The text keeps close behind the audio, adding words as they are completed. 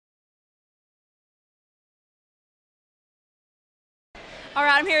All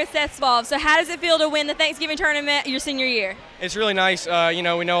right, I'm here with Seth Swalve. So how does it feel to win the Thanksgiving tournament your senior year? It's really nice. We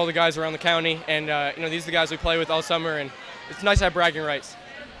know all the guys around the county, and these are the guys we play with all summer, and it's nice to have bragging rights.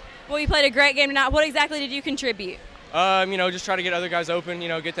 Well, you played a great game tonight. What exactly did you contribute? Just try to get other guys open,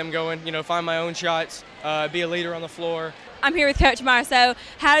 get them going, find my own shots, be a leader on the floor. I'm here with Coach Meyer. So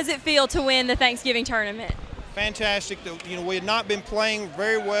how does it feel to win the Thanksgiving tournament? Fantastic. We had not been playing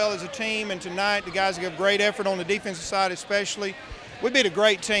very well as a team, and tonight the guys give great effort on the defensive side especially. We beat a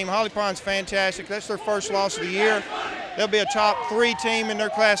great team. Holly Pond's fantastic. That's their first loss of the year. They'll be a top 3 team in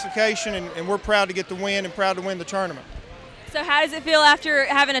their classification, and we're proud to get the win and proud to win the tournament. So how does it feel after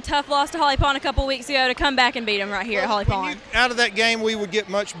having a tough loss to Holly Pond a couple weeks ago to come back and beat them right here at Holly Pond? Out of that game, we would get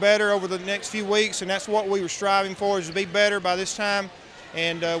much better over the next few weeks, and that's what we were striving for, is to be better by this time.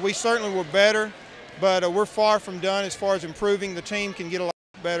 And we certainly were better, but we're far from done as far as improving. The team can get a lot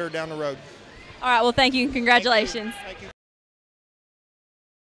better down the road. All right, well, thank you and congratulations. Thank you.